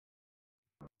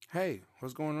Hey,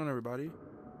 what's going on, everybody?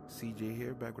 CJ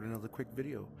here, back with another quick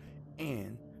video.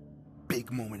 And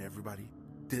big moment, everybody.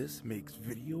 This makes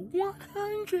video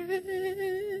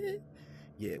 100.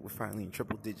 Yeah, we're finally in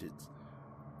triple digits.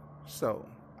 So,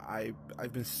 I've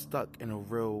been stuck in a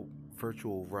real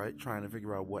virtual rut trying to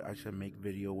figure out what I should make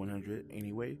video 100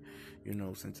 anyway. You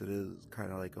know, since it is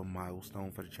kind of like a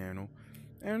milestone for the channel.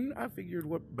 And I figured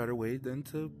what better way than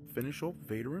to finish off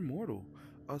Vader Immortal,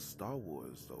 a Star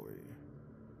Wars story.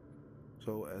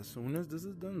 So as soon as this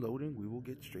is done loading, we will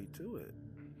get straight to it.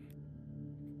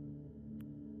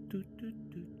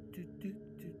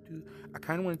 I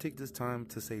kind of want to take this time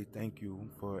to say thank you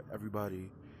for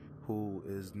everybody who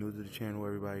is new to the channel,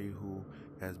 everybody who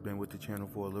has been with the channel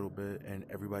for a little bit, and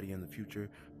everybody in the future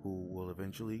who will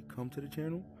eventually come to the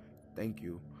channel. Thank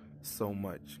you so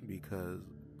much, because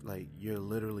like you're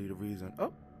literally the reason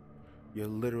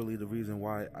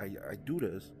why I do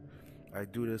this. I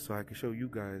do this so I can show you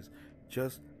guys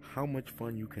just how much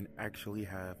fun you can actually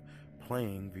have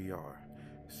playing VR.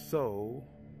 So,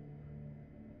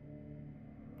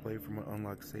 play from an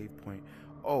unlocked save point.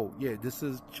 Oh yeah, this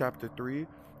is chapter 3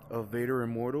 of Vader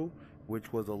Immortal,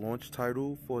 which was a launch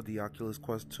title for the Oculus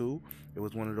Quest 2. It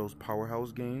was one of those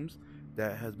powerhouse games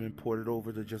that has been ported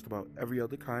over to just about every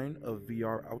other kind of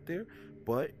VR out there,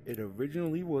 but it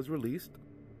originally was released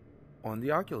on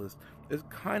the Oculus. It's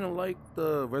kind of like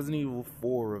the Resident Evil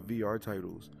 4 of VR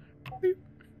titles.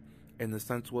 And the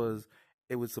sense was,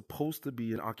 it was supposed to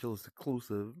be an Oculus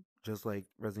exclusive, just like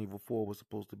Resident Evil 4 was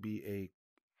supposed to be a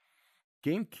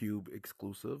GameCube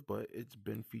exclusive, but it's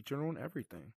been featured on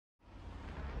everything.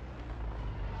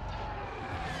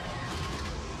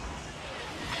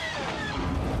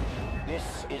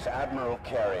 This is Admiral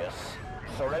Carius.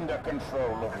 Surrender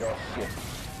control of your ship.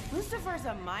 Lucifer's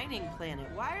a mining planet.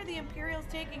 Why are the Imperials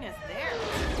taking us there?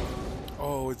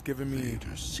 Oh, it's giving me...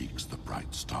 Vader seeks the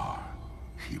bright star.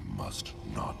 He must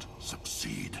not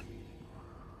succeed.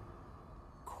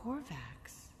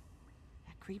 Corvax?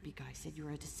 That creepy guy said you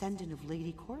were a descendant of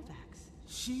Lady Corvax.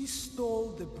 She stole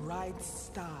the bright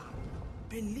star,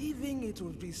 believing it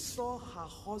would restore her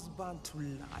husband to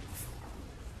life.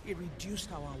 It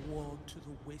reduced our world to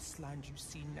the wasteland you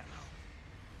see now.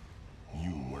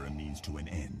 You were a means to an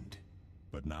end,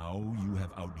 but now you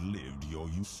have outlived your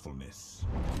usefulness.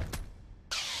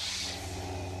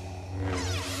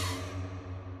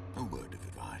 A word of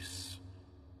advice.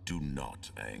 Do not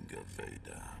anger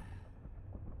Vader.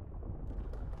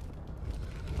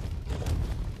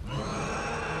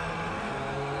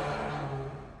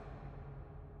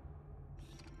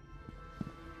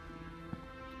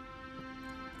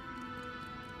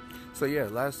 So yeah,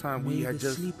 last time we had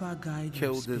just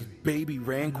killed this baby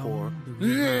Rancor.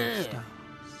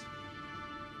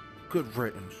 Good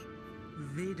riddance.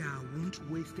 Vader won't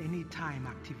waste any time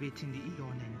activating the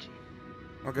Eon engine.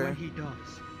 Okay. When he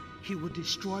does, he will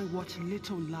destroy what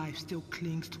little life still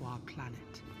clings to our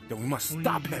planet. Then we must Only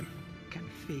stop you him. Can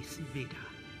face Vader.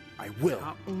 I will.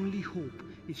 Our only hope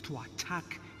is to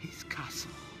attack his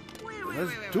castle.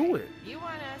 Let's do it. You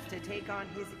want us to take on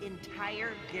his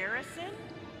entire garrison?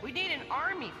 We need an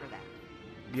army for that.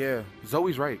 Yeah,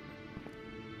 Zoe's right.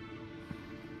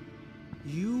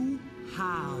 You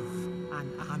have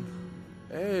an army.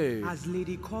 Hey. As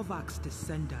Lady Korvax's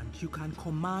descendant, you can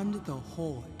command the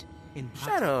Horde in battle.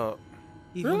 Shut up.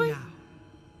 Even Really? now,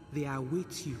 they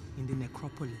await you in the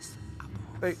necropolis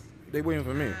above. They waiting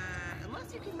for me.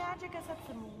 Unless you can magic us up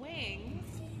some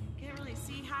wings, can't really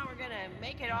see how we're gonna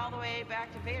make it all the way back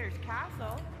to Vader's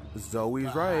castle.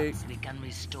 Zoe's right. Perhaps we can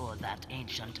restore that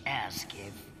ancient air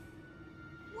skiff.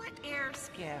 What air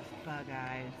skiff, Bug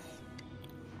Eyes?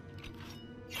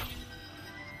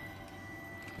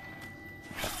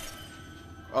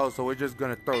 Oh, so we're just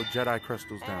gonna throw Jedi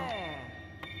crystals down. That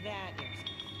air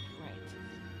skiff, right.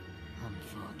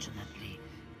 Unfortunately,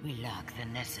 we lack the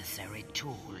necessary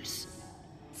tools.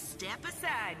 Step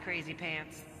aside, crazy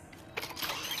pants.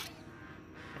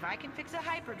 If I can fix a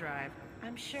hyperdrive,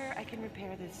 I'm sure I can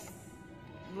repair this,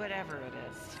 whatever it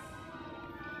is.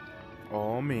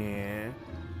 Oh man.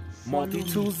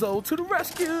 Multi-tool Zoe to the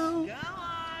rescue. Go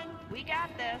on, we got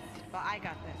this. Well, I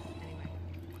got this, anyway.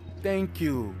 Thank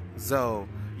you, Zoe.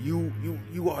 You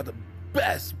are the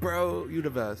best, bro. You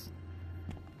the best.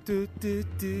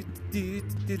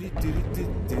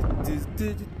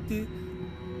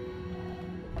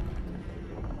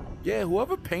 Yeah,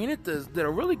 whoever painted this did a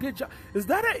really good job. Is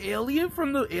that an alien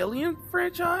from the Alien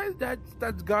franchise?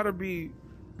 That's gotta be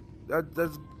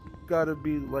that's gotta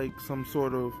be like some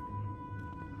sort of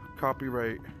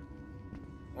copyright.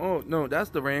 Oh no,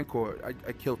 that's the Rancor. I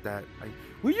killed that.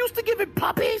 We used to give it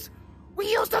puppies. We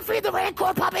used to feed the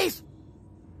Rancor puppies.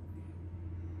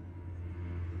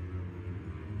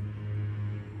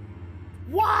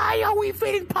 Why are we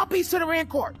feeding puppies to the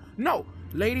Rancor? No,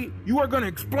 lady, you are gonna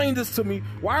explain this to me.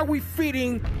 Why are we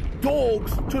feeding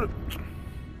dogs to the...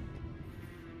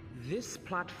 This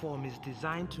platform is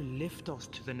designed to lift us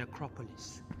to the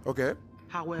necropolis. Okay.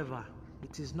 However,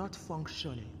 it is not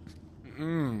functioning.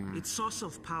 Its source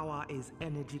of power is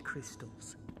energy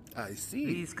crystals. I see.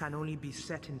 These can only be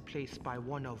set in place by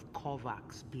one of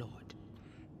Korvac's blood.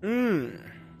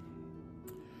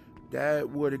 That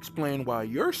would explain why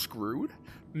you're screwed.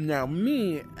 Now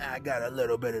me, I got a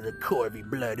little bit of the Corvi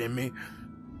blood in me.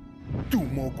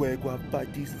 Dumo guegua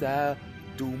fadisal.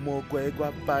 Dumo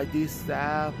guegua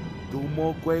fadisal.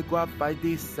 Dumo guegua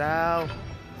fadisal.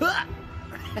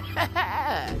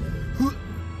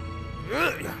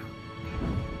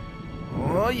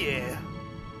 Oh yeah.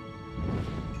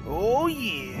 Oh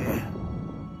yeah.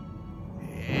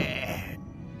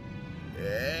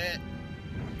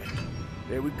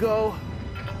 There we go.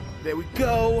 There we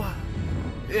go.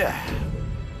 Yeah.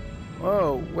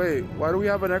 Oh, wait. Why do we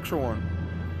have an extra one?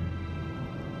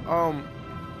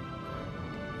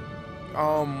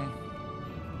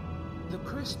 The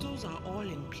crystals are all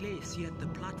in place, yet the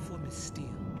platform is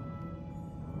still.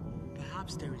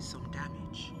 Perhaps there is some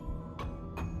damage.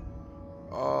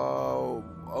 Oh,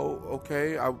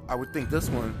 okay. I would think this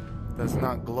one that's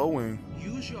not glowing.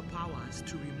 Use your powers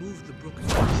to remove the broken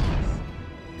crystals.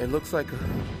 It looks like a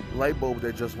light bulb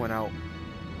that just went out.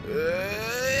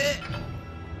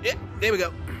 Yeah, there we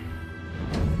go.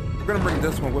 We're gonna bring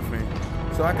this one with me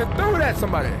so I can throw it at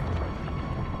somebody.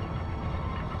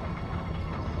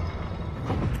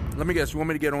 Let me guess, you want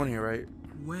me to get on here, right?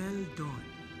 Well done.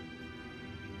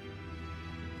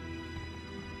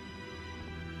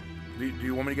 Do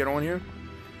you want me to get on here?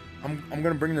 I'm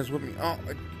gonna bring this with me. Oh,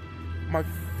 my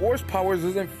force powers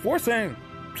isn't forcing.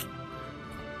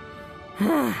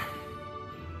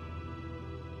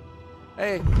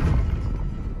 Hey,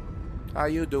 how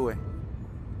you doing?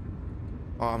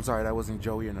 Oh, I'm sorry, that wasn't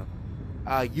Joey enough.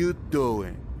 How you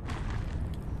doing?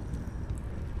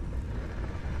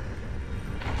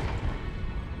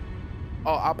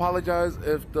 Oh, I apologize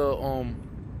if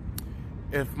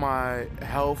my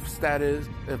health status,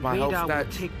 if my Vader health will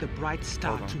stats. take the bright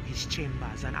star to his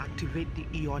chambers and activate the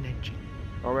Eon engine.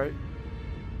 All right.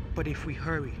 But if we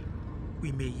hurry,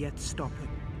 we may yet stop him.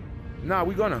 Nah,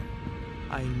 we gonna.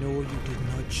 I know you did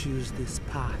not choose this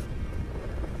path,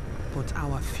 but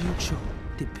our future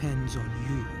depends on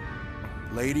you.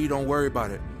 Lady, don't worry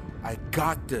about it. I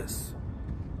got this.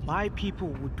 My people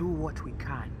will do what we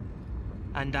can,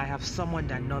 and I have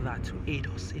summoned another to aid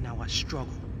us in our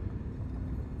struggle.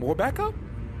 More backup?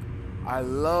 I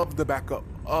love the backup.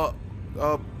 Are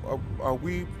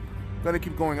we gonna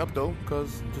keep going up though?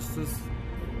 Cause this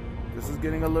is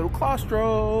getting a little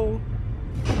claustro.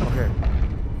 Okay.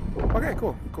 Okay,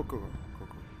 cool.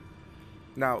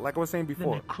 Now, like I was saying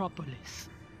before. The necropolis.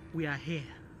 We are here.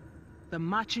 The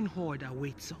marching horde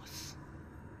awaits us.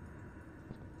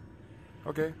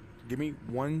 Okay, give me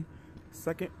 1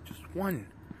 second, just one.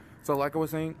 So, like I was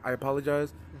saying, I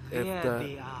apologize if There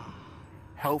they the are.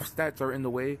 health stats are in the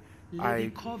way.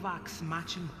 Lady Korvac's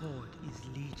marching horde is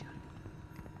legion.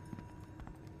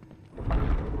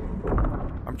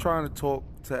 I'm trying to talk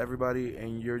to everybody,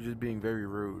 and you're just being very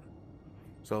rude.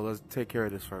 So let's take care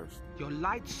of this first. Your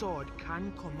light sword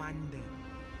can command them.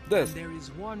 This. And there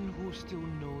is one who still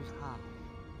knows how.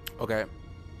 Okay.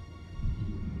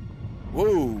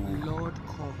 Whoa. Lord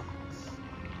Korvax.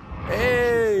 Hey.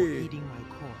 Thank you for heeding my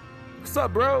call. What's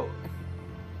up, bro?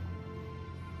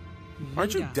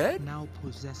 Aren't you Vader dead? now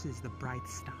possesses the bright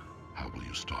star. How will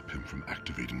you stop him from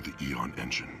activating the Eon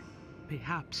engine?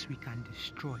 Perhaps we can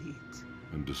destroy it.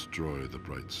 And destroy the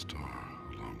bright star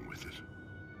along with it.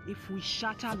 If we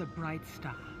shatter the bright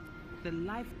star, the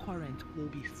life current will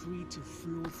be free to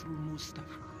flow through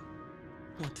Mustafa.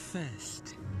 But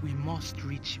first, we must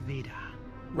reach Vader.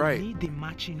 Right. We need the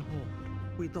marching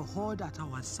horde. With the horde at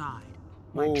our side,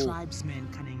 my Whoa. tribesmen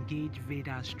can engage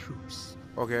Vader's troops.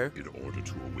 Okay. In order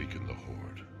to awaken the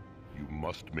horde, you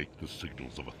must make the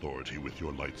signals of authority with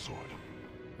your light sword.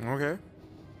 Okay.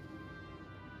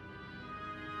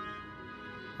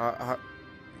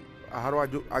 How do I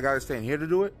do? I gotta stand here to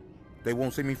do it? They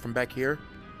won't see me from back here?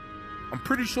 I'm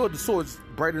pretty sure the sword's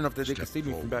bright enough that they can see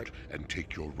me from back. And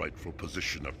take your rightful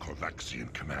position of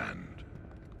Korvaxian command.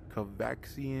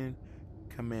 Korvaxian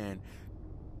command.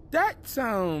 That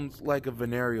sounds like a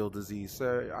venereal disease,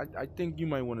 sir. I think you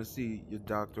might want to see your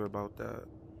doctor about that.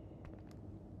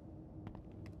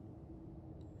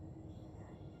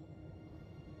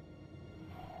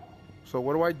 So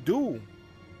what do I do?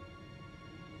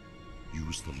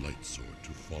 Use the light sword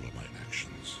to follow my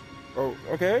actions. Oh,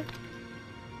 okay.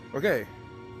 Okay.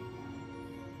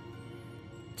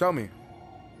 Tell me.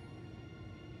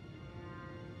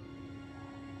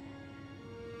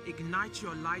 Ignite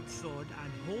your light sword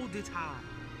and hold it high.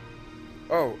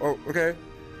 Oh, okay.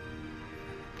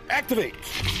 Activate!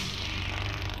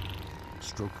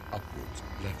 Stroke upwards,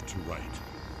 left to right,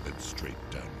 then straight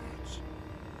downwards.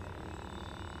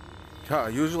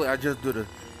 Usually I just do the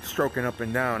stroking up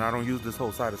and down. I don't use this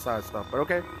whole side-to-side stuff, but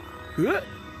okay. Whoa!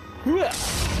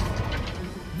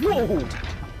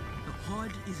 The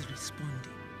horde is responding.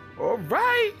 All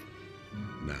right!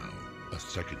 Now, a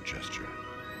second gesture.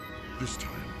 This time,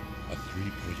 a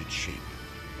three-pointed shape,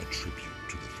 a tribute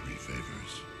to the three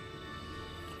favors.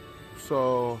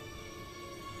 So,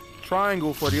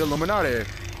 triangle for the Illuminati.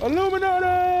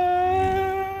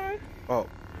 Illuminati! Oh.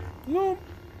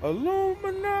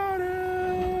 Illuminati!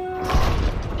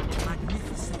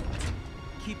 Magnificent.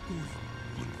 Keep going.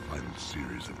 One final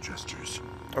series of gestures.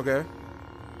 Okay.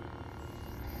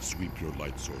 Sweep your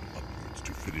light sword upwards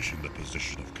to finish in the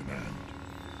position of command.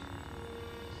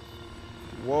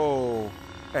 Whoa.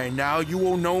 And now you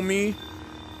will know me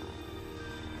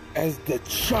as the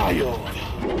child.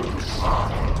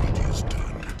 It is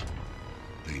done.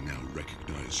 They now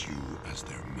recognize you as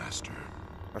their master.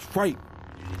 That's right.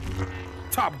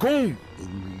 Top Goon.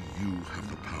 Only you have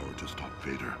the power to stop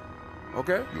Vader.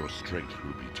 Okay. Your strength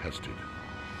will be tested,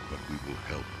 but we will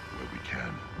help where we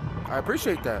can. I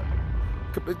appreciate that.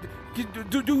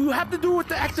 Do you have to do with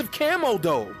the active camo,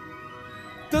 though?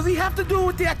 Does he have to do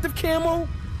with the active camo?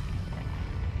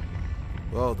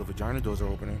 Oh, the vagina doors are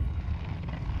opening.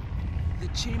 The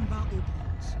chamber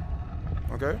opens.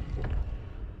 Okay.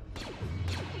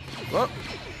 Well,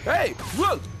 hey,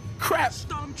 look! Crap!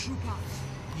 Stormtroopers,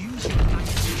 use your light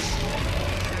sword.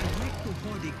 Direct the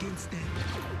horde against them.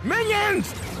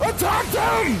 Minions! Attack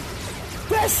them!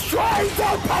 Destroy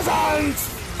the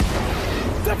peasants!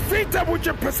 Defeat them with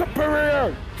your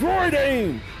superior droid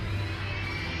aim!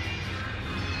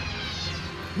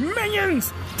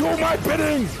 Minions! Do my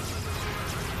bidding!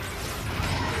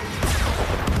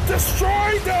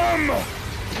 Destroy them!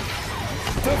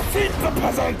 Defeat the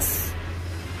peasants!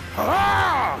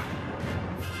 Ha!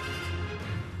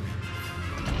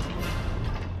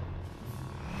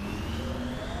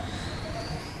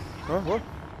 What?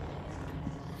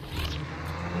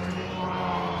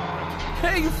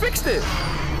 Hey, you fixed it!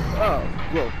 Oh,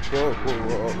 whoa.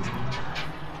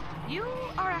 You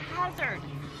are a hazard.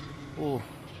 Oh.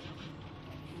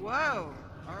 Whoa.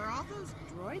 Are all those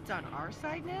droids on our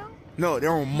side now? No,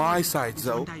 they're on my side, It's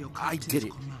Zoe. under your I did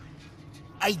it. command.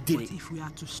 I did But it. if we are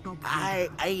to stop I,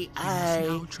 Vader, you must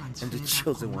now transfer and the that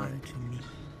chosen one. command to me.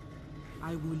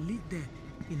 I will lead them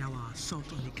in our assault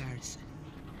on the garrison.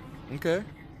 Okay.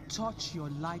 Touch your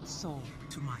light sword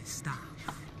to my staff.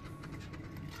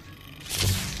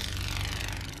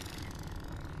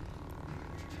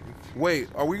 Wait,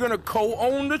 are we gonna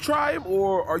co-own the tribe,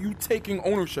 or are you taking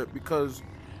ownership? Because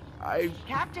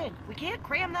Captain, we can't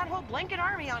cram that whole blanket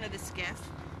army onto the skiff.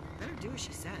 Better do as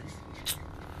she says.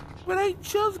 But I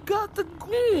just got the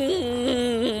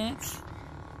goons.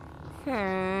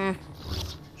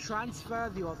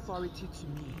 Transfer the authority to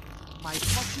me by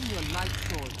touching your light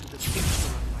sword to the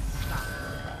picture on my staff.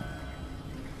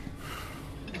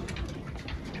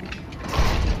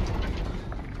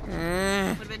 Would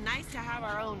have been nice to have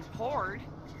our own horde.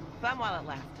 Fun while it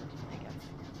lasted, I guess.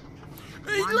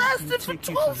 It One lasted will for take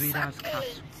you 12 to Vader's seconds.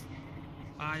 castle.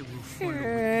 I will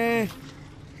follow.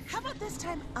 How about this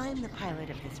time I'm the pilot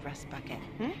of this rust bucket?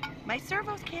 My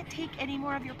servos can't take any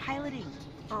more of your piloting.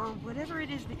 Or whatever it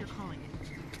is that you're calling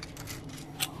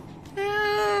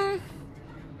it.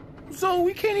 So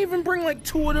we can't even bring like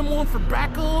 2 of them on for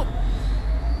backup?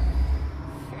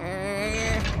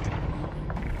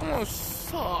 Oh,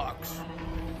 sucks.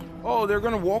 Oh, they're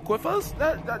gonna walk with us?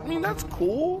 I mean, that's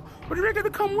cool. But if they're gonna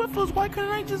come with us, why couldn't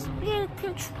I just be in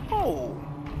control?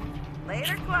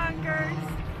 Later, clunkers.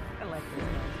 I like this.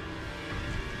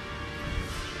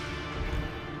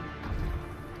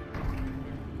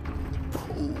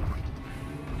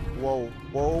 Whoa.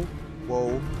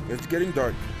 It's getting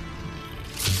dark.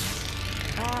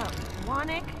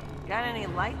 Wannick, got any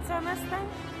lights on this thing?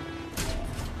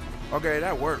 Okay,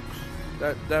 that works.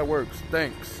 That works.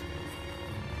 Thanks.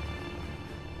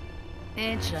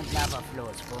 Ancient lava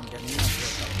flows formed a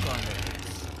network of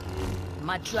conduits.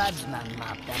 My tribesman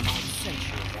mapped them out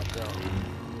centuries ago.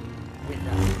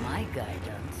 Without my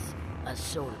guidance, a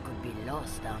soul could be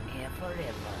lost down here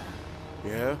forever.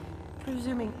 Yeah?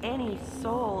 Presuming any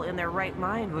soul in their right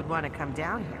mind would want to come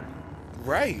down here.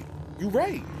 Right. You're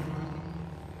right.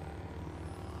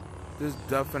 This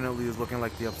definitely is looking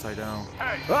like the Upside Down.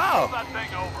 Hey, Oh! throw that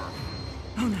thing over.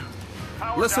 Oh no,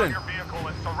 Listen. Down your vehicle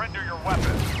and surrender your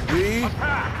weapons. We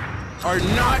are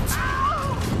not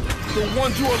the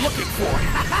ones you are looking for.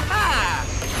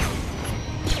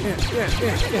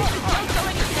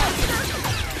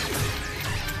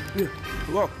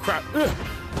 Oh, crap.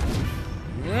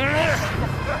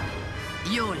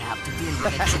 You'll have to deal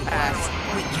with it, troopers.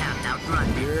 We can't outrun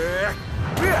them.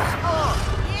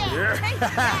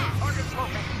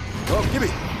 Oh, give me.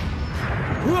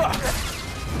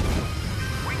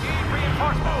 We need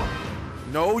reinforcements.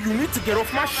 No, you need to get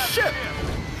off my ship.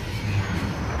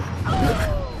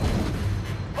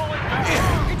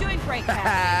 You're doing great, Captain.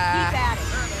 Keep at it.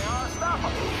 There they are. Stop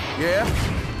them. Yeah.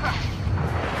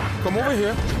 Come over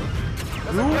here.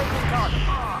 You.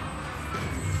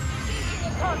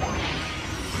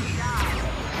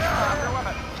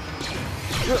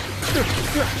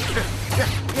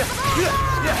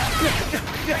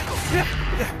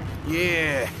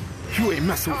 Yeah, you ain't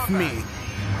messing with me.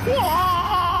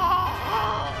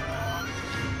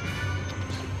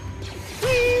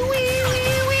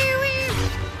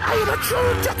 I am a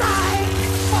true Jedi.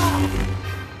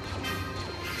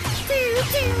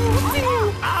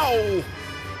 Ow!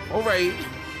 All right.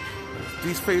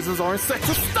 These phasers aren't set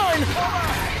to stun.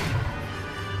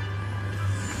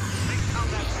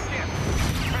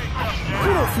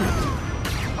 Get off me!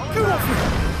 Get off me!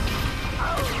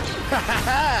 Ha ha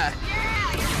ha!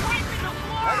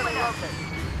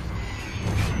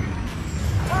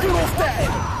 Get off that!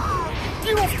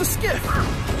 Get off the skiff!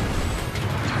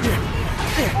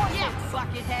 Yeah,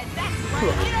 buckethead. That's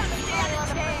right. You don't stand a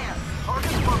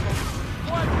chance.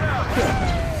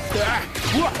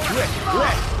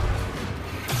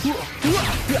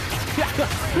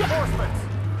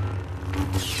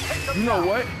 You know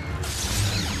what?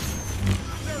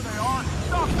 There they are.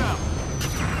 Stop them.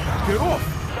 Get off!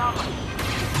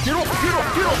 Get off! Get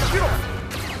off! Get off! Get off!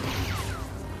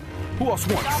 Who else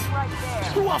wants?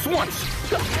 Who else wants?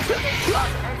 Yeah,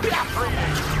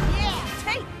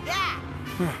 take that.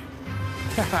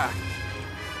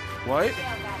 What?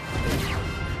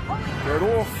 Get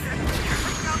off!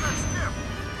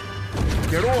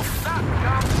 Get off!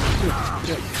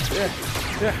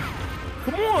 Yeah.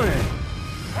 Come on!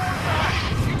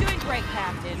 You're doing great,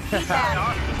 Captain. Keep at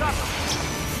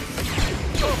it.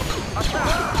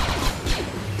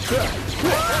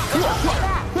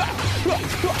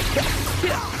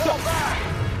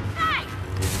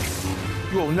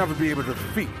 You will never be able to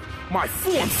defeat my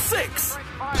Form 6!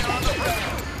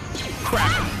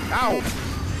 Crap! Ow!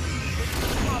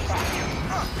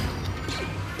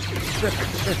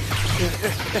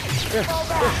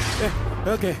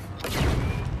 Okay.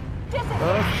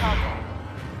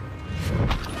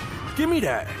 Give me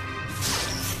that.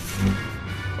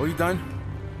 Oh, you done?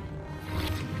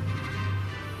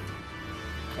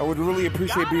 I would really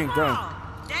appreciate being done.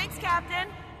 Thanks, Captain.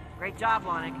 Great job,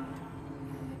 Wannick.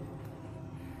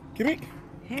 Give me.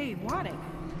 Hey, Wannick.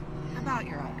 How about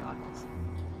your eye goggles?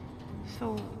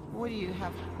 So, what do you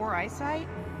have? Poor eyesight?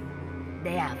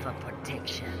 They are for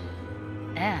protection.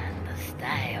 And the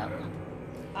style.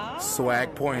 Oh,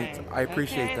 Swag points. okay. I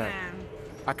appreciate Okay, that. then.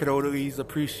 I could always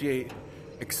appreciate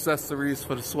accessories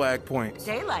for the swag points.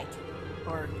 Daylight.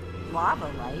 Or lava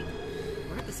light.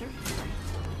 We're at the surface, right?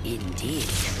 Indeed.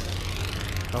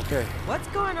 Okay. What's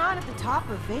going on at the top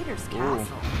of Vader's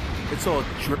castle? It's all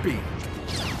drippy.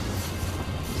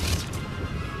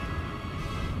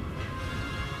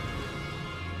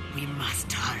 We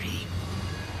must hurry.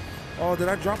 Oh, did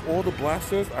I drop all the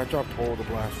blasters? I dropped all the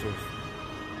blasters.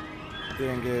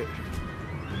 Dang it.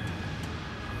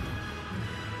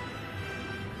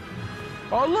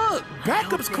 Oh, look!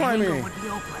 Backup's climbing!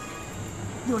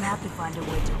 You'll have to find a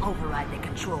way to override the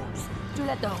controls to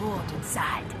let the Horde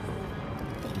inside.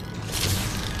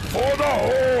 For the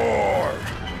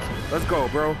Horde! Let's go,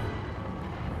 bro.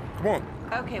 Come on.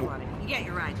 Okay, Wannick. You get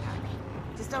your ride back.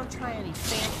 Just don't try any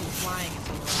fancy flying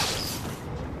until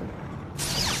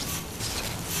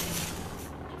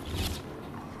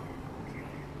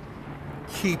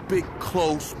Keep it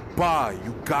close by.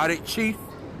 You got it, Chief?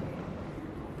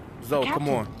 Zoe, Captain,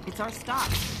 come on. It's our stop.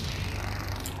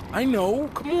 I know.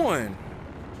 Come on.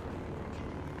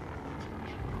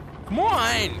 Come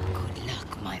on. Good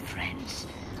luck, my friends.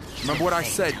 Remember what I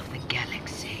said. The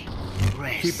galaxy.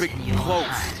 Keep it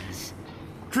close.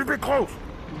 Keep it close.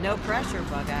 No pressure,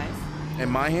 Bug Eyes. In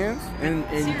my hands? In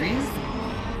Serious.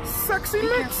 sexy Be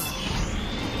lips?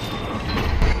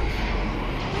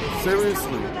 Just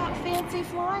Seriously. tell him about fancy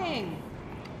flying.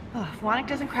 Oh, if Wannick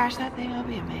doesn't crash that thing, I'll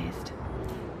be amazed.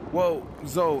 Well,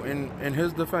 Zoe, in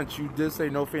his defense, you did say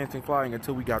no fancy flying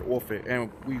until we got off it, and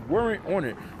we weren't on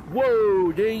it.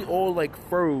 Whoa, they all like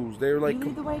froze. They were like, You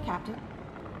lead the way, Captain.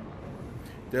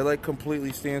 They're like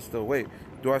completely standstill. Wait,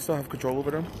 do I still have control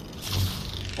over them?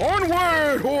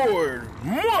 Onward, horde!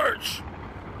 March!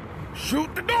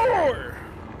 Shoot the door!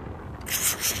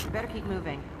 You better keep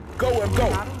moving. Go and go!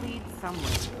 Gotta lead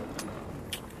somewhere.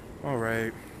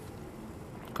 Alright.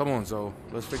 Come on, Zoe.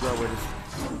 Let's figure out where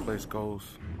this place goes.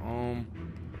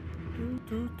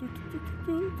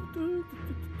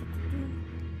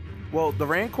 Well, the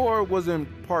Rancor was in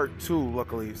part 2,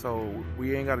 luckily, so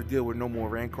we ain't got to deal with no more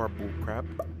Rancor bull crap.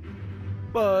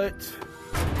 But,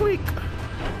 tweak.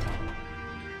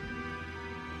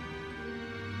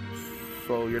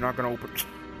 So you're not gonna open.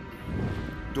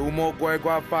 Dumo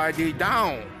Guegua 5D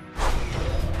down.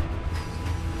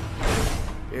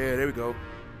 Yeah, there we go.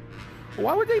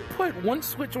 Why would they put one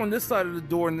switch on this side of the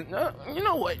door and you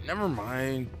know what? Never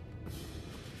mind.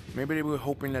 Maybe they were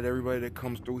hoping that everybody that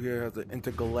comes through here has an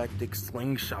intergalactic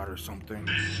slingshot or something.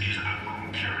 This is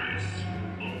Admiral Curious.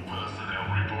 All personnel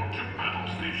report to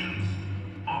battle stations.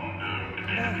 Unknown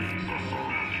enemies are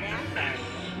surrounding the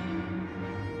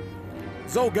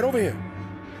base. Zoe, get over here.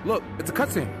 Look, it's a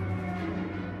cutscene.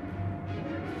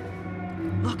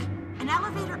 Look, an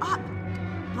elevator up.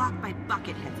 Blocked by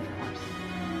bucket heads, of course.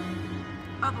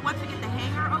 Oh, but once we get the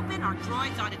hangar open, our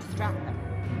droids ought to distract them.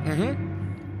 Mm-hmm.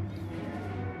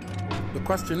 The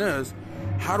question is,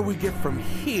 how do we get from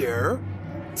here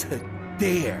to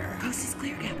there? Coast is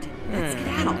clear, Captain. Let's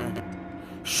skedaddle.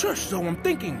 Shush, so I'm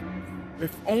thinking.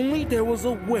 If only there was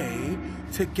a way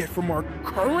to get from our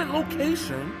current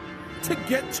location to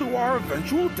get to our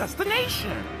eventual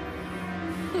destination.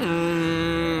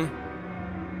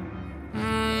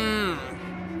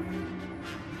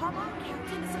 Come on,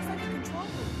 Captain. This looks like a control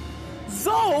room.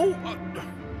 Zoe!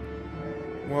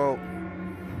 Well,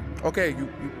 okay, you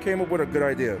came up with a good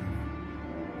idea.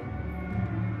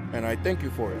 And I thank you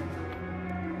for it.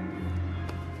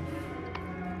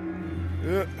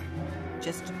 Yeah.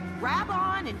 Just grab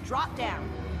on and drop down.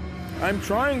 I'm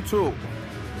trying to.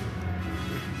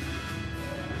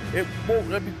 It won't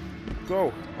let me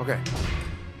go. Okay.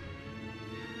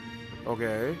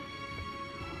 Okay.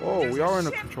 Oh, There's we are in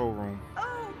the ship. control room.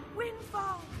 Oh,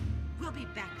 windfall. We'll be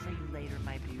back for you later,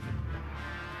 my beauty.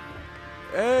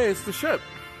 Hey, it's the ship.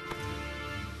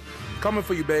 Coming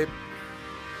for you, babe.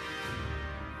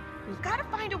 We've got to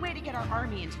find a way to get our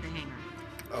army into the hangar.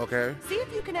 Okay. See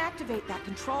if you can activate that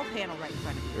control panel right in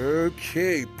front of you.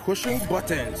 Okay, pushing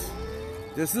buttons.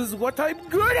 This is what I'm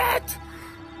good at.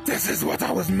 This is what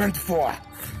I was meant for.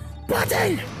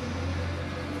 Button!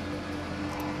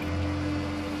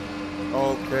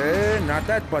 Okay, not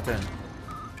that button.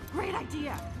 Great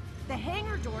idea. The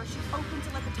hangar door should open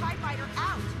to let the TIE fighter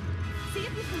out. See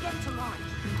if you can get it to launch.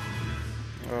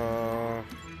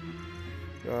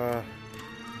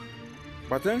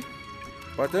 Button?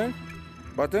 Button?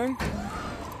 Button?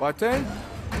 Button?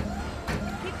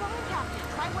 Keep going, Captain.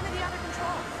 Try one of the other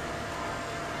controls.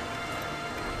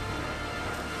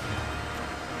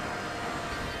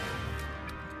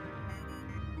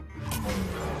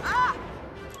 Ah!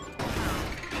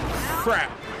 Crap.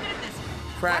 Goodness.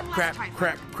 Crap, One crap, last TIE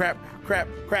crap, crap, crap,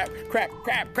 crap, crap,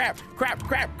 crap, crap, crap, crap,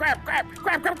 crap, crap, crap,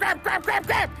 crap, crap, crap,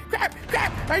 crap, crap,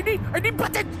 crap. I need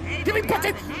button. Hey, Give me we got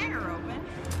button. the hangar open.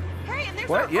 Hey, and there's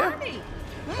What? our Yeah. army.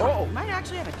 Oh. We might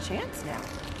actually have a chance now.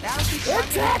 That'll keep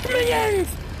Attack, minions!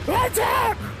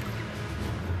 Attack!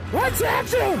 Attack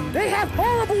them! They have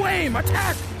horrible aim!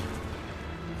 Attack!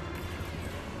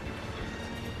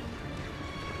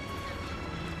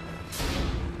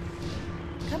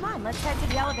 Come on, let's head to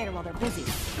the elevator while they're busy.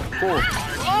 Cool.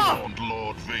 I warned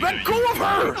Lord Vader. Let go of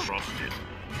her! Trusted.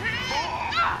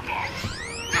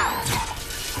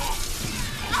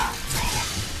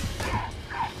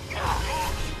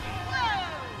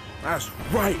 That's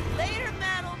right. Later,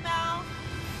 Metal Mouth.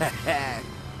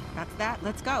 That's that.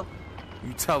 Let's go.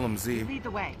 You tell him, Z. Lead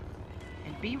the way.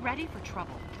 And be ready for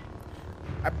trouble.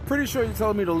 I'm pretty sure you're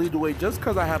telling me to lead the way just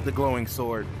because I have the glowing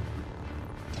sword.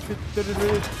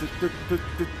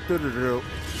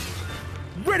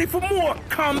 Ready for more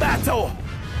combat!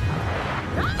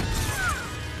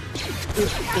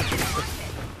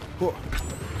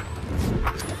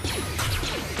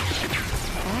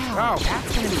 Wow, Ow.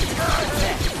 that's gonna be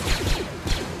tough.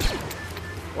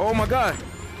 Oh my god.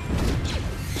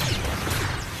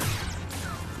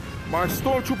 My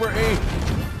stormtrooper aim.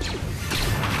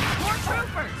 More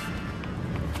troopers.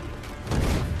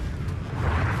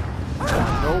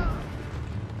 Nope.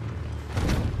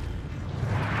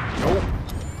 Nope.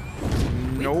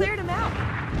 We Nope. cleared him out.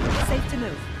 Safe to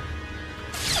move.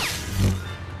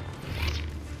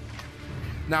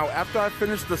 Now, after I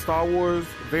finish the Star Wars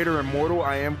Vader Immortal,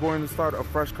 I am going to start a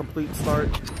fresh, complete start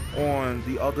on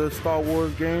the other Star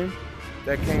Wars game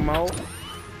that came out.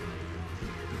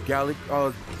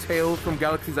 Tales from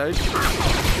Galaxy's Edge.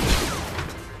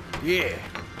 Yeah.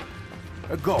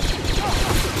 Let's go.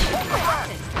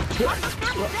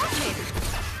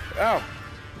 Ow.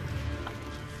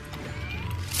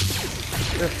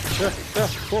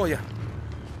 Oh yeah.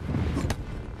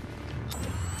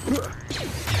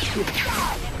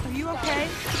 Are you okay?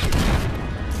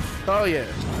 Oh yeah.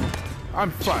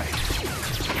 I'm fine.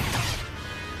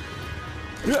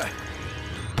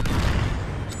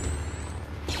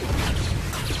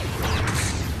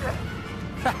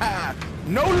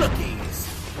 No lookies.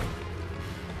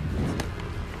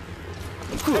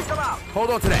 Hold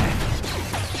on to that.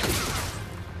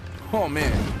 Oh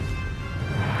man.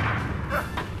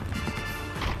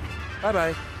 Bye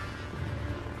bye.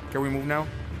 Can we move now?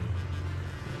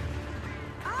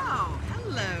 Oh,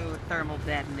 hello, thermal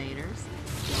detonators.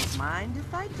 Don't mind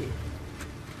if I do.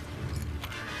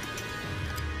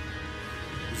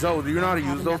 Zoe, do you know how to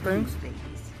use those things?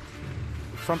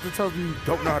 Something tells me you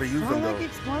don't know how to use them, like though.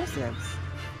 explosives.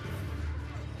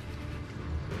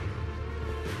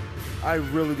 I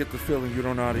really get the feeling you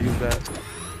don't know how to use that.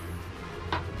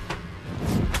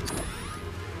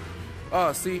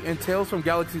 See, in Tales from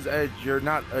Galaxy's Edge, you're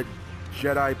not a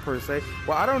Jedi per se.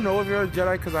 Well, I don't know if you're a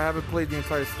Jedi because I haven't played the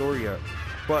entire story yet.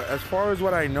 But as far as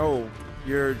what I know,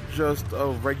 you're just a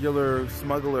regular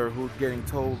smuggler who's getting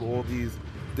told all these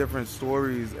different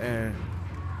stories and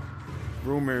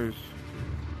rumors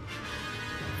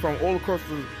from all across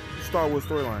the Star Wars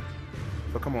storyline.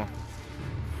 So come on.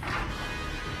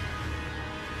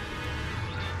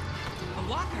 A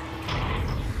walker.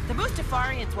 The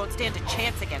Mustafarians won't stand a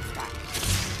chance against that.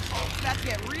 It's about to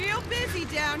get real busy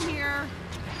down here.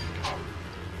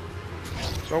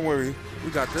 Don't worry,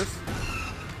 we got this.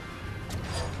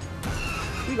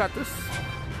 We got this.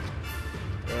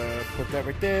 Put that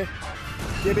right there.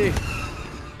 Gibby.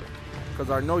 Because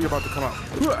I know you're about to come out.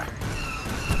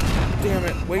 Damn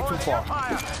it, way too far.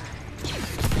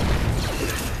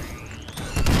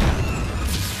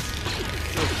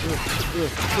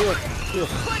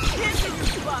 Put kids in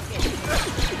your bucket.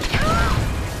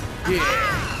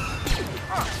 Yeah.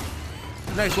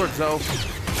 Nice work, Zoe.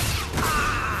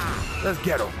 Let's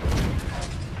get him.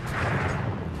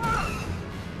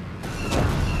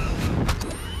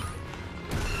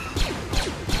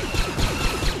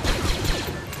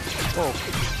 Oh,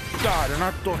 God, and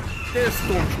I thought this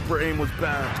stormtrooper aim was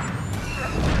bad.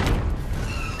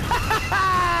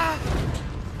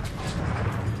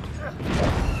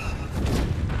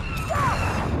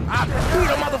 I beat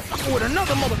a motherfucker with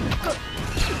another motherfucker.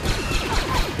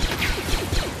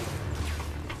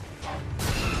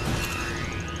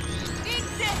 Eat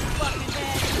this, fucking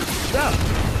man. Yeah.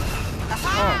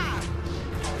 Aha!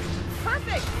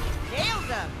 Perfect. Nailed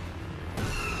them.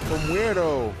 From where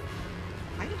though?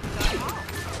 I think we got them all.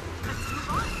 Let's move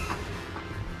on.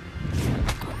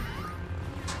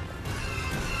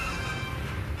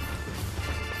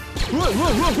 Whoa,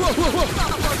 whoa, whoa, whoa, whoa, whoa.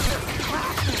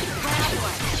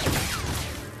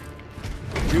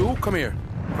 You, come here.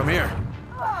 Come here.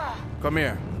 Come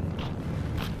here.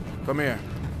 Come here.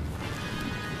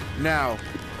 Now,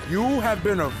 you have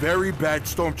been a very bad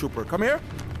stormtrooper. Come here.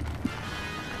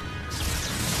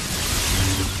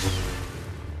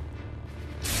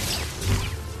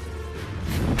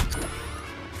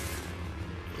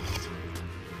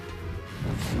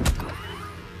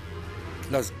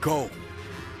 Let's go.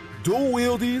 Dual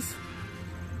wieldies.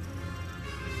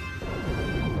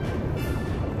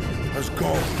 Let's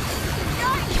go.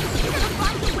 Guys, we're gonna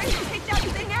find a way to take that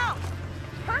thing out.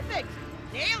 Perfect.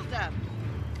 Nailed them.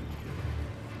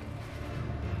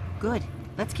 Good.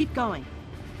 Let's keep going.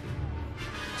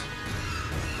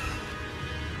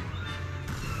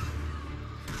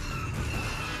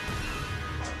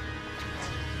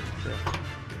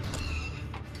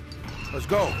 Let's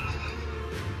go.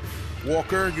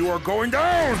 Walker, you are going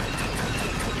down!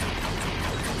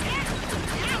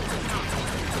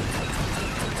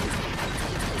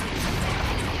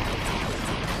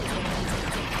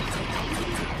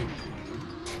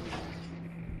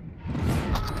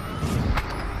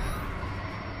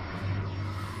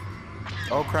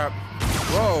 Oh crap.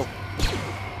 Whoa.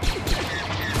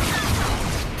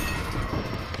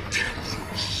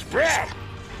 Yeah.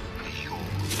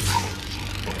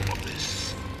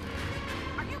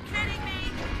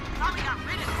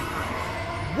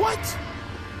 What?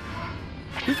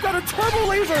 He's got a turbo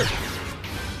laser!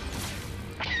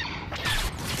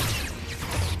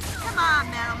 Come on,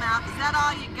 Metal Mouth. Is that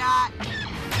all you got?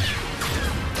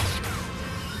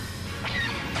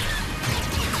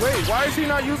 Wait, why is he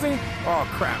not using... Oh,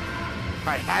 crap.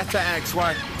 I had to ask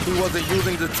why he wasn't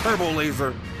using the turbo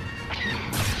laser.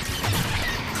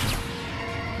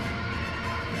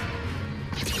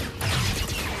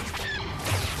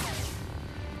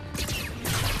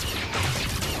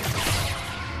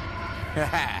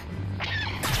 Yeah.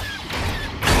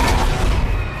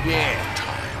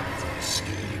 Time for escape.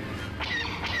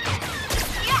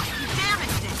 Yeah, you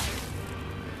damaged it.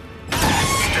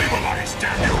 Stabilize,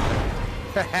 damn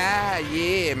you!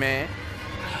 Yeah, man.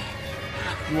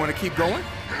 You want to keep going?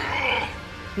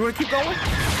 You want to keep going?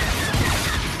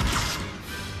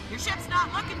 Your ship's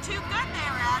not looking too good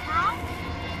there, Admiral.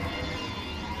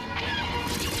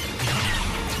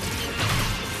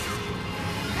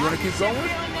 You want to keep going?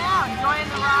 Feeling now? Enjoying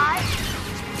the ride?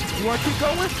 You want to keep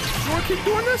going? You want to keep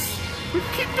doing this? We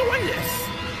can keep doing this.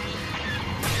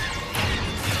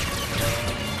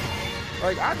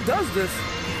 Like, I does this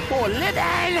for a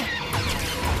living.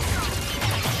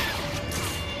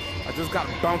 I just got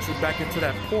bounced back into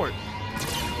that port.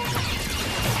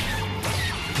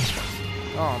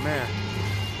 Oh, man.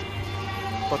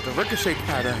 But the ricochet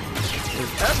pattern is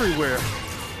everywhere.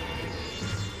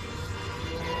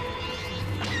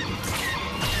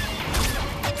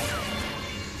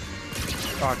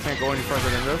 Oh, I can't go any further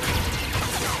than this.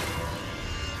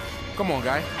 Come on,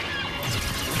 guy.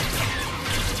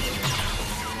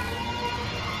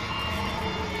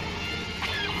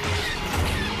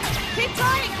 Keep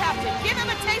trying, Captain. Give him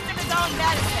a taste of his own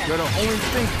medicine. You're the only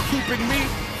thing keeping me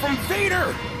from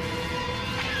Vader.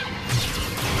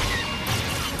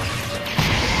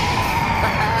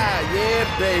 Yeah,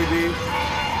 baby.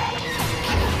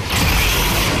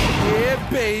 Yeah,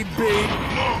 baby.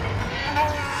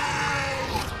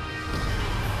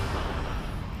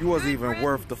 You wasn't even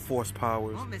worth the force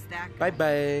powers. Won't miss that guy.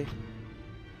 Bye-bye.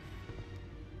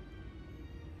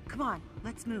 Come on,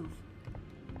 let's move.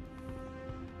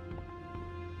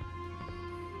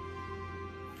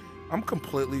 I'm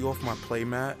completely off my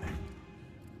playmat.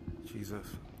 Jesus.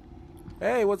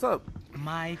 Hey, what's up?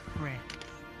 My friend,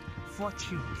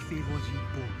 fortune favors you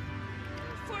both.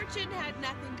 Fortune had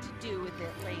nothing to do with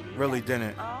it, lady. Really That's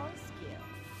didn't. all skill.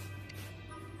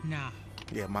 Now,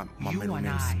 Yeah, my you middle and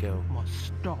name's I Skill. must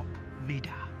stop Vader.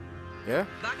 Yeah?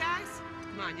 Buckeyes,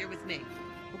 come on, you're with me.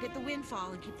 We'll get the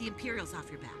windfall and keep the Imperials off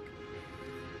your back.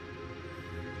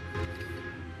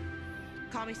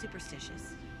 Call me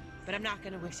superstitious, but I'm not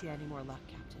gonna wish you any more luck,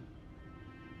 Captain.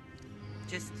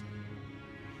 Just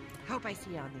hope I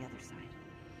see you on the other side.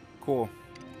 Cool.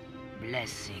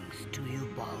 Blessings to you,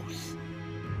 boss.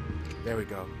 There we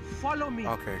go. Follow me.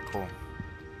 Okay, cool.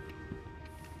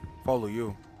 Follow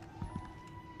you.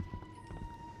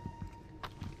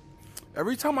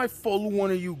 Every time I follow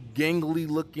one of you gangly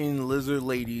looking lizard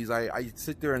ladies, I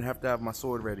sit there and have to have my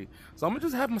sword ready. So I'm gonna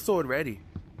just have my sword ready.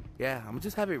 Yeah, I'm gonna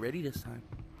just have it ready this time.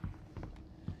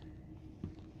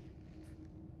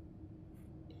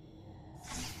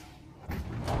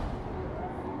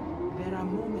 There are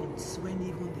moments when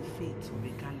even the fate of a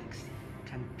galaxy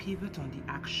can pivot on the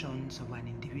actions of an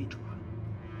individual.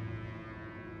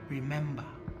 Remember,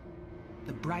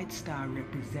 the bright star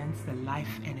represents the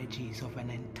life energies of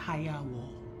an entire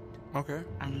world. Okay.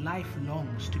 And life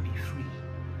longs to be free.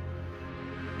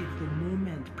 If the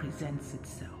moment presents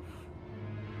itself,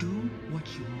 do what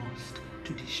you must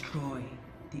to destroy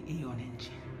the Aeon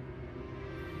engine.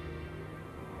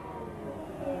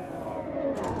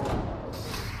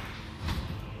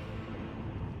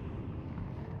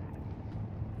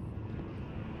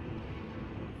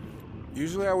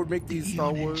 Usually I would make these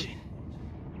Star Wars.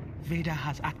 Vader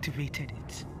has activated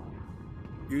it.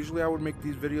 Usually I would make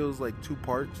these videos like 2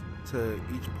 parts to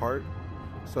each part.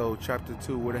 So chapter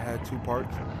 2 would have had 2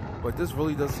 parts. But this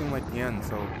really does seem like the end,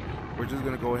 so we're just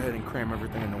gonna go ahead and cram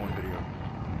everything into one video.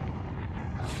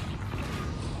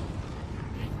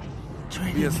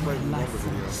 Be a slightly longer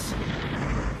video.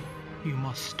 You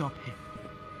must stop him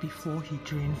before he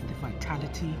drains the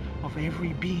vitality of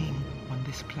every being on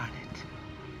this planet.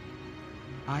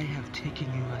 I have taken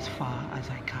you as far as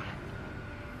I can.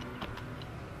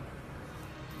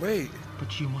 Wait.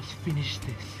 But you must finish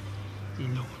this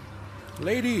alone.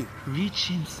 Lady.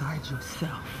 Reach inside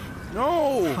yourself.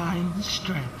 No. Find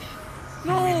strength.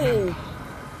 No.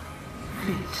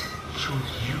 Fate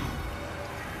chose you.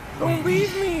 Don't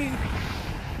leave me.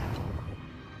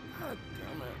 God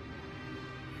damn it.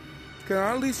 Can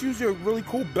I at least use your really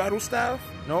cool battle staff?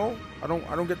 No? I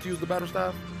don't get to use the battle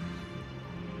staff?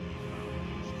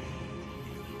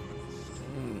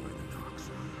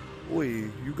 Boy,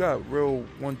 you got real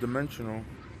one-dimensional.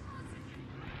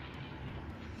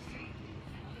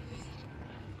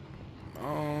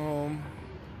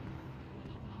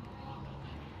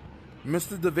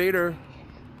 Mr. the Vader.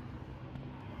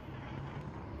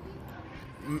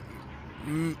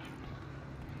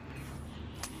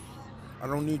 I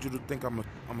don't need you to think I'm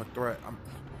a threat.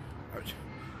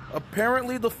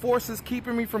 Apparently the Force is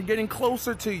keeping me from getting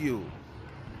closer to you.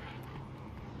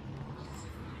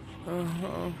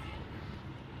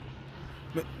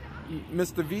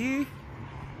 Mr. V?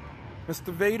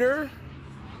 Mr. Vader?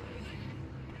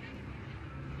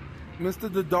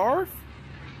 Mr. the Darth?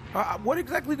 What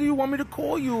exactly do you want me to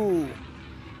call you?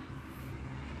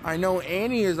 I know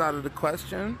Annie is out of the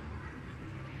question.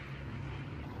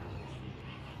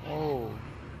 Oh.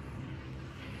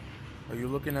 Are you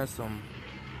looking at some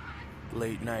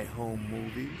late night home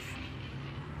movies?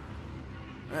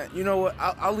 You know what?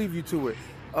 I'll leave you to it.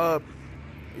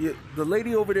 Yeah, the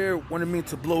lady over there wanted me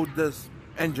to blow this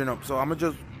engine up, so I'ma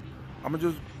just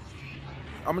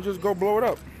go blow it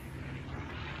up.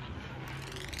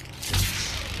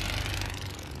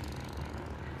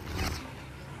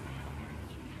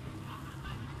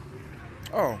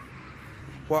 Oh,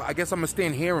 well, I guess I'm gonna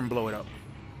stand here and blow it up.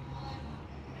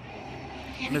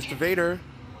 Mr. Vader.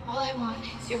 All I want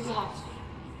is your love.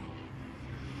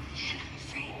 And I'm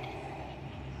afraid.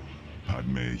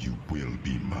 Padme, you will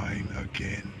be mine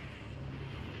again.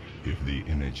 If the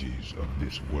energies of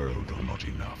this world are not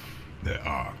enough, there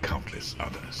are countless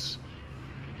others.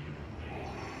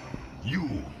 You!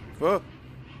 I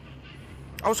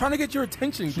was trying to get your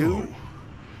attention, dude. So,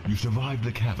 you survived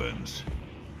the caverns.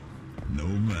 No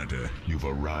matter, you've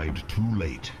arrived too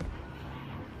late.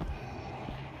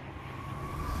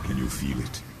 Can you feel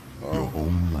it? Your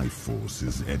own life force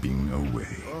is ebbing away.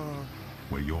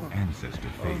 Where your ancestor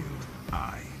failed,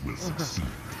 I will succeed.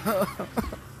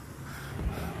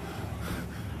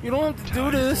 You don't have to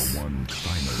do this. For one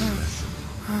final lesson.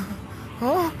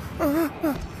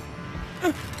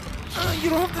 You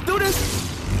don't have to do this.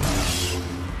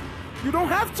 You don't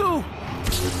have to.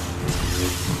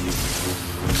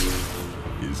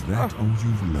 Is that all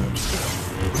you've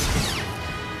learned?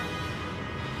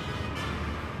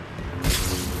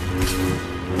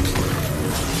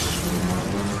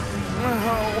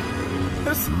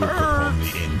 This Look hurts. upon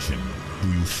the engine. Do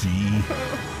you see?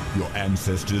 Your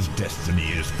ancestors' destiny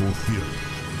is fulfilled.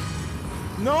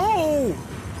 No!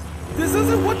 This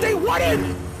isn't what they wanted!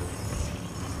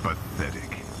 Pathetic.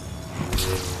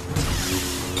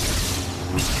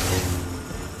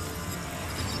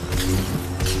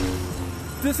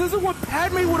 This isn't what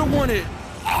Padme would have wanted!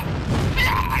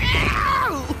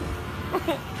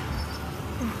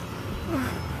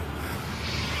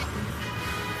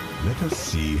 Let us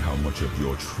see how much of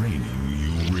your training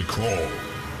you recall.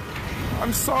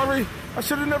 I'm sorry. I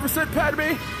should have never said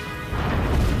Padme.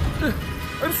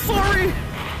 I'm sorry.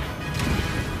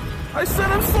 I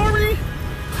said I'm sorry.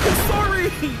 I'm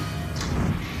sorry.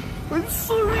 I'm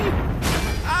sorry.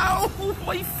 Ow,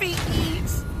 my feet.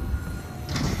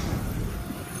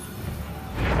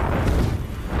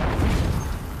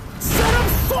 Said I'm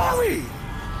sorry.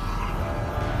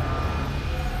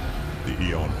 The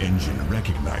Eon engine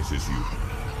recognizes you.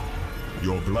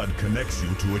 Your blood connects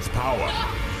you to its power.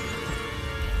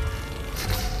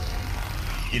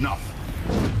 Enough.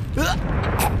 Stop,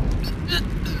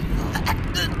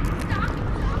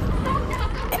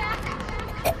 come back.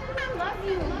 I love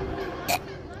you.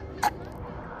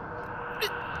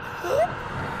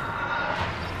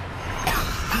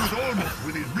 She's almost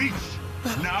within reach.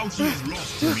 Now she's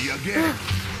lost to me again.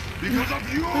 Because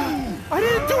of you! I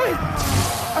didn't do it.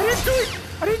 I didn't do it.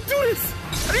 I didn't do this.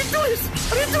 I didn't do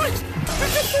this. I didn't do it.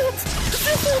 It's your fault. It's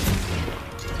your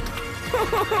fault.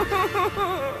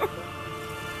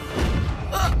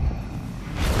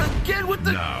 Again with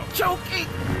the Now. choking.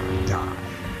 Die.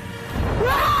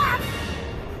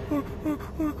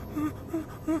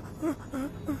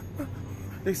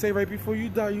 They say right before you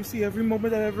die, you see every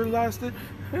moment that ever lasted.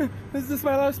 Is this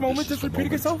my last moment? This is Just the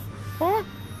repeating moment. itself? Huh?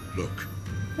 Look,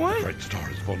 What? the Bright Star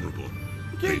is vulnerable.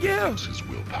 Yeah, Vader yeah. thinks his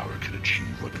willpower can achieve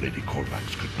what Lady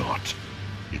Corvax could not.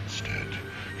 Instead,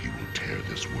 he will tear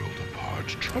this world apart,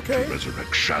 trying Okay. to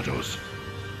resurrect shadows.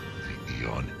 The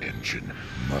Eon engine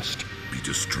must be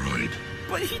destroyed.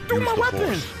 But he threw Use my the weapon.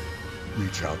 Force.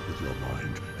 Reach out with your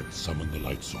mind and summon the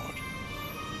light sword.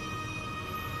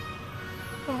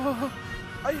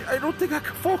 I don't think I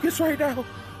can focus right now.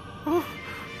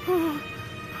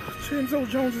 James Earl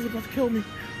Jones is about to kill me.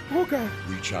 Oh, God.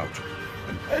 Reach out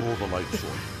and pull the light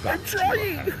sword back I'm to your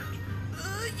trying. hand.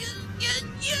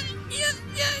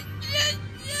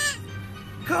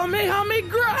 Kamehame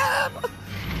grab!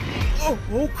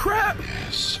 Oh, crap!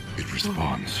 Yes, it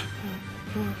responds.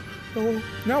 Oh,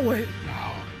 now what?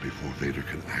 Now, before Vader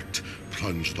can act,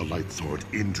 plunge the light sword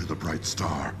into the Bright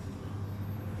Star.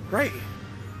 Right.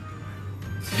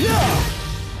 Yeah!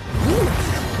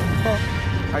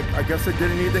 I guess I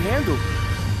didn't need the handle.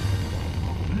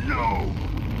 No!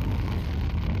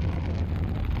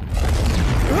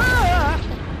 Ah!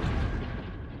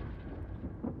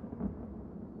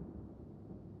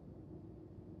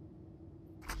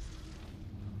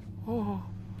 Oh.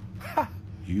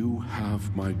 You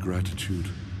have my gratitude.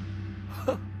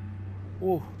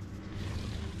 Oh.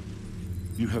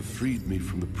 You have freed me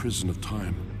from the prison of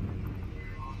time.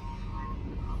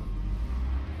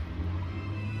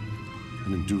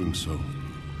 And in doing so,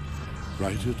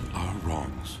 righted our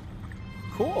wrongs.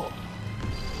 Cool.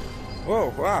 Whoa,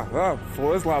 wow.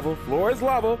 Floor is lava. Floor is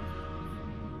lava.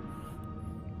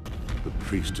 The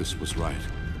priestess was right.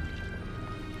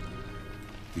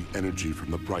 The energy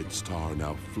from the bright star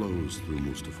now flows through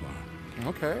Mustafar.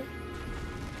 Okay.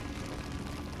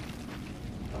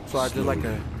 So I did like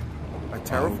a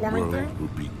terraforming our world thing? will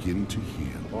begin to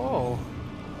heal. Oh,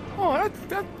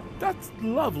 that's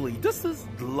lovely. This is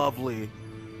lovely.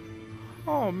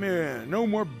 Oh man, no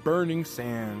more burning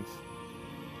sands.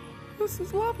 This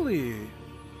is lovely.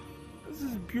 This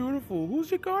is beautiful.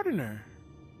 Who's your gardener?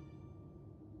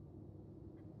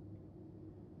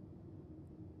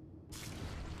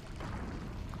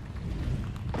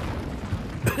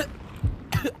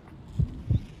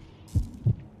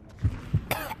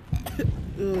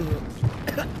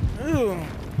 Ugh.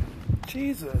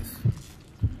 Jesus.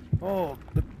 Oh,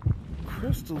 the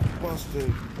crystal's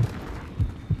busted.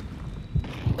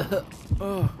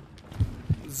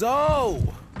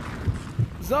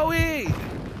 Zoe!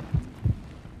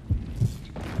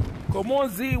 Come on,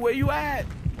 Z, where you at?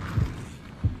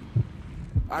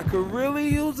 I could really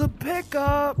use a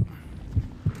pickup.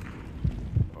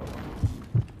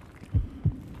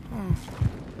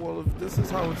 Well, if this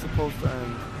is how it's supposed to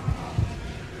end.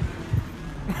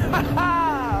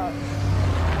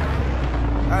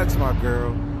 That's my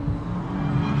girl.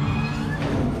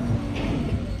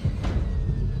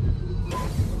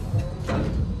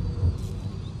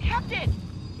 Captain,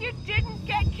 you didn't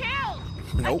get killed.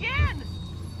 Nope. Again.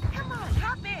 Come on,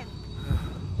 hop in.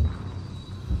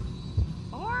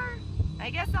 Or I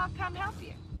guess I'll come help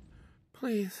you.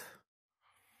 Please.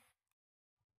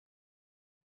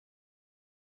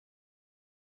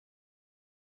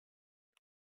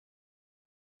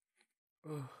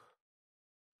 Ugh.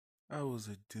 That was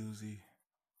a doozy.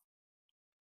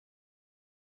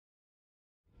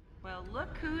 Well,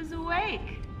 look who's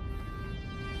awake.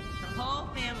 The whole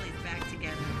family's back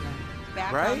together again.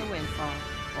 Back Right? on the windfall.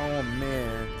 Oh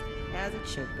man. As it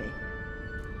should be.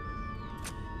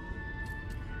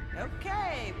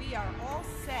 Okay, we are all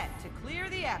set to clear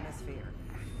the atmosphere.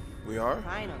 We are?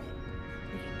 Finally,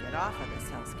 we can get off of this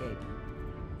hellscape.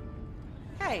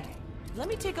 Hey, let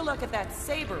me take a look at that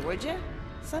saber, would you?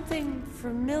 Something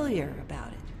familiar about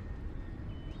it.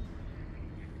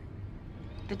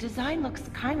 The design looks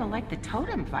kind of like the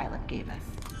totem Violet gave us.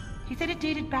 He said it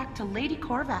dated back to Lady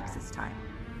Corvax's time.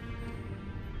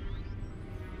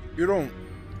 You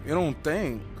don't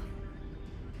think?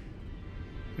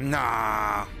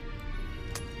 Nah.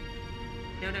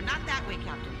 No, not that way,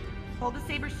 Captain. Hold the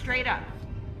saber straight up.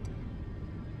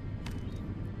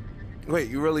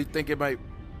 Wait, you really think it might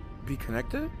be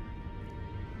connected?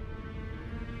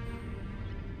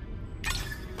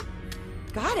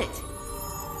 Got it.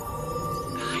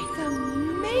 By the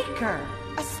Maker.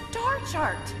 A star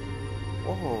chart.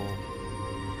 Whoa.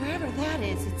 Wherever that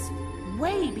is, it's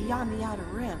way beyond the outer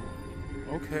rim.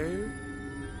 Okay.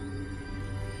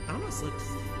 Almost looks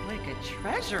like a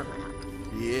treasure map.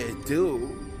 Yeah, it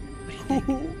do.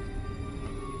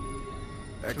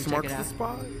 X check marks it the out?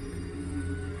 spot.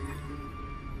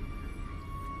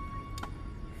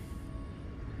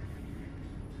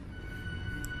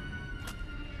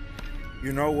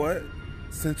 You know what?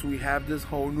 Since we have this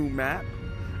whole new map,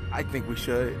 I think we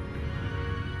should.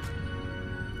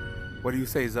 What do you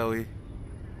say, Zoe?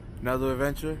 Another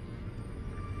adventure?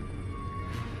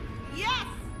 Yes!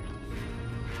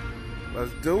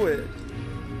 Let's do it.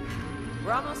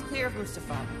 We're almost clear of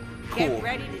Mustafar. Cool. Get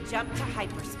ready to jump to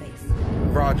hyperspace.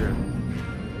 Roger.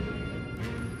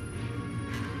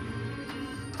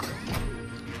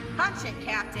 Punch it,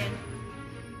 Captain.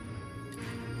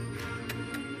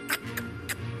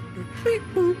 Beep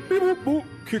boop, beep boop, boop.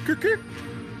 Kick, kick, kick.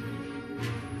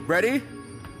 Ready?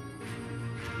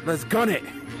 Let's gun it.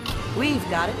 We've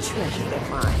got a treasure to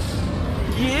find.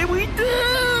 Yeah, we do.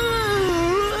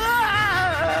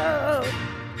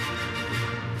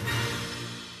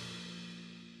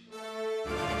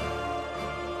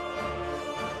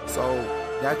 So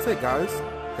that's it, guys.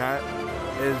 That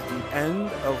is the end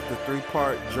of the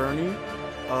 3-part journey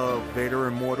of Vader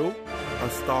Immortal, a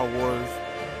Star Wars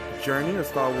journey, a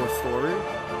Star Wars story.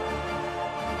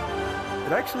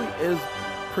 It actually is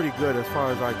pretty good as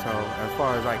far as I tell, as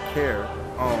far as I care.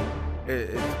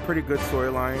 It's a pretty good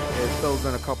storyline. It fills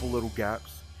in a couple little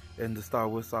gaps in the Star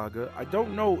Wars saga. I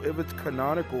don't know if it's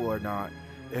canonical or not.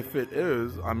 If it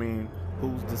is, I mean,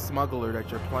 Who's the smuggler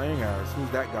that you're playing as? Who's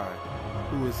that guy?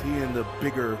 Who is he in the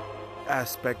bigger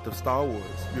aspect of Star Wars,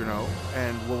 you know?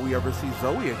 And will we ever see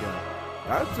Zoe again?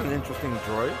 That's an interesting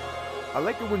droid. I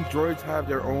like it when droids have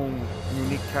their own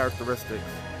unique characteristics.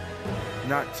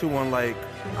 Not too unlike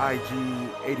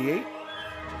IG-88,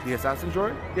 the assassin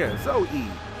droid. Yeah, Zoe.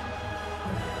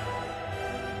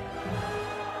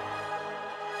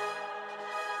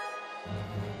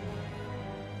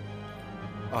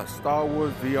 A Star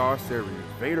Wars VR series,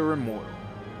 Vader Immortal.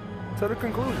 To the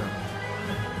conclusion.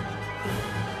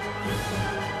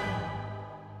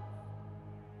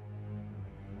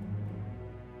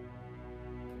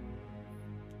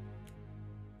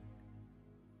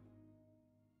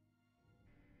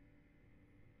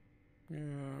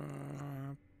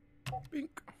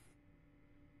 Bink.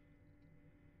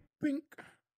 Bink.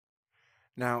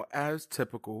 Now, as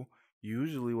typical,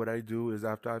 usually what I do is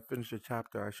after I finish a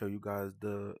chapter, I show you guys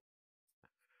the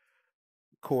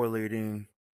correlating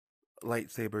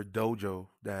lightsaber dojo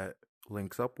that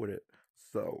links up with it.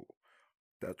 So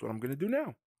that's what I'm going to do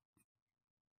now.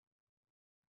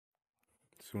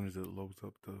 As soon as it loads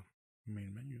up the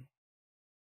main menu.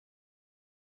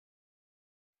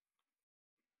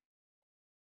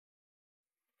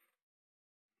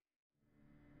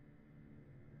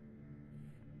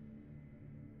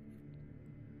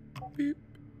 Beep.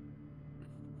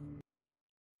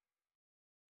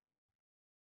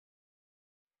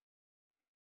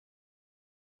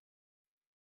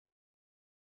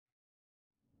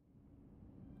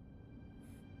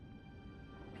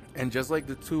 And just like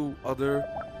the two other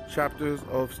chapters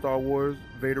of Star Wars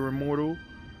Vader Immortal,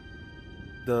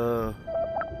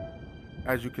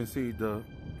 as you can see the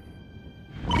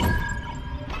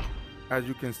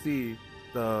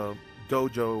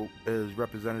dojo is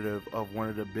representative of one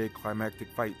of the big climactic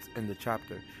fights in the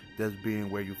chapter, this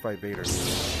being where you fight Vader.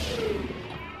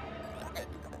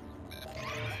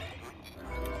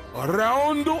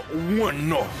 Round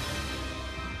one.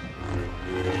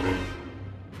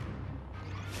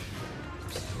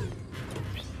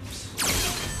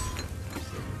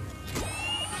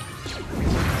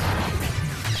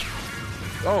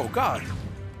 Oh God!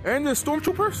 And the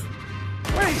stormtroopers?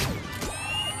 Wait!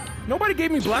 Nobody gave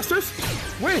me blasters?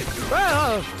 Wait!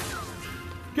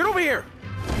 Get over here!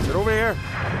 Get over here!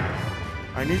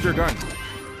 I need your gun.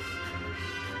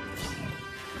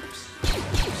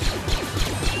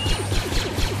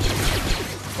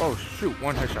 Oh shoot!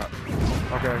 One headshot.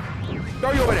 Okay.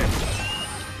 Throw you over there!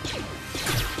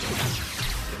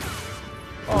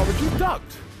 Oh, but you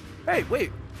ducked! Hey,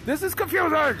 wait! This is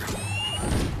confusing!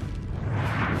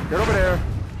 Get over there.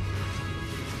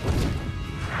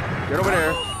 Get over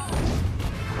there.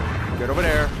 Get over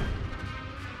there.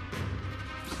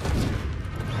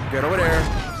 Get over there.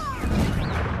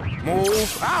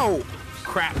 Move. Ow!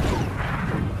 Crap.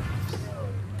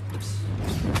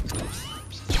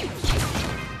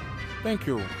 Thank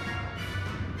you.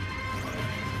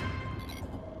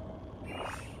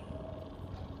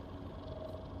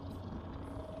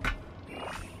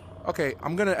 Okay,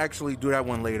 I'm gonna actually do that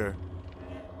one later.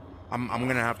 I'm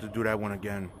gonna have to do that one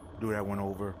again. Do that one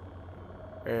over.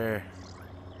 I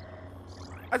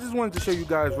just wanted to show you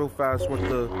guys real fast what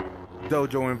the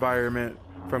dojo environment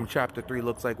from chapter 3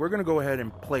 looks like. We're gonna go ahead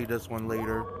and play this one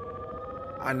later.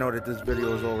 I know that this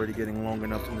video is already getting long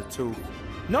enough in the tooth.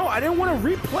 No, I didn't want to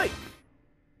replay.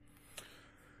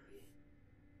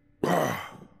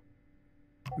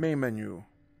 Main menu.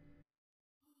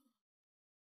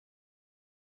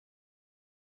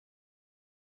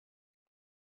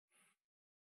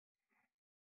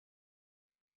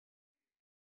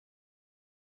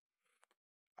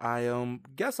 I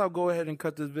guess I'll go ahead and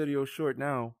cut this video short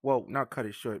now. Well, not cut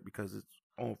it short because it's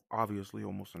obviously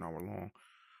almost an hour long.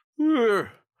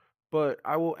 But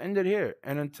I will end it here.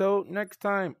 And until next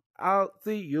time, I'll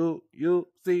see you. You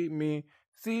see me.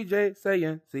 CJ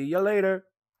saying, see you later.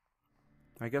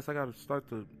 I guess I gotta start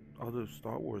the other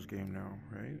Star Wars game now,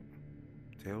 right?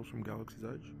 Tales from Galaxy's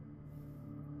Edge.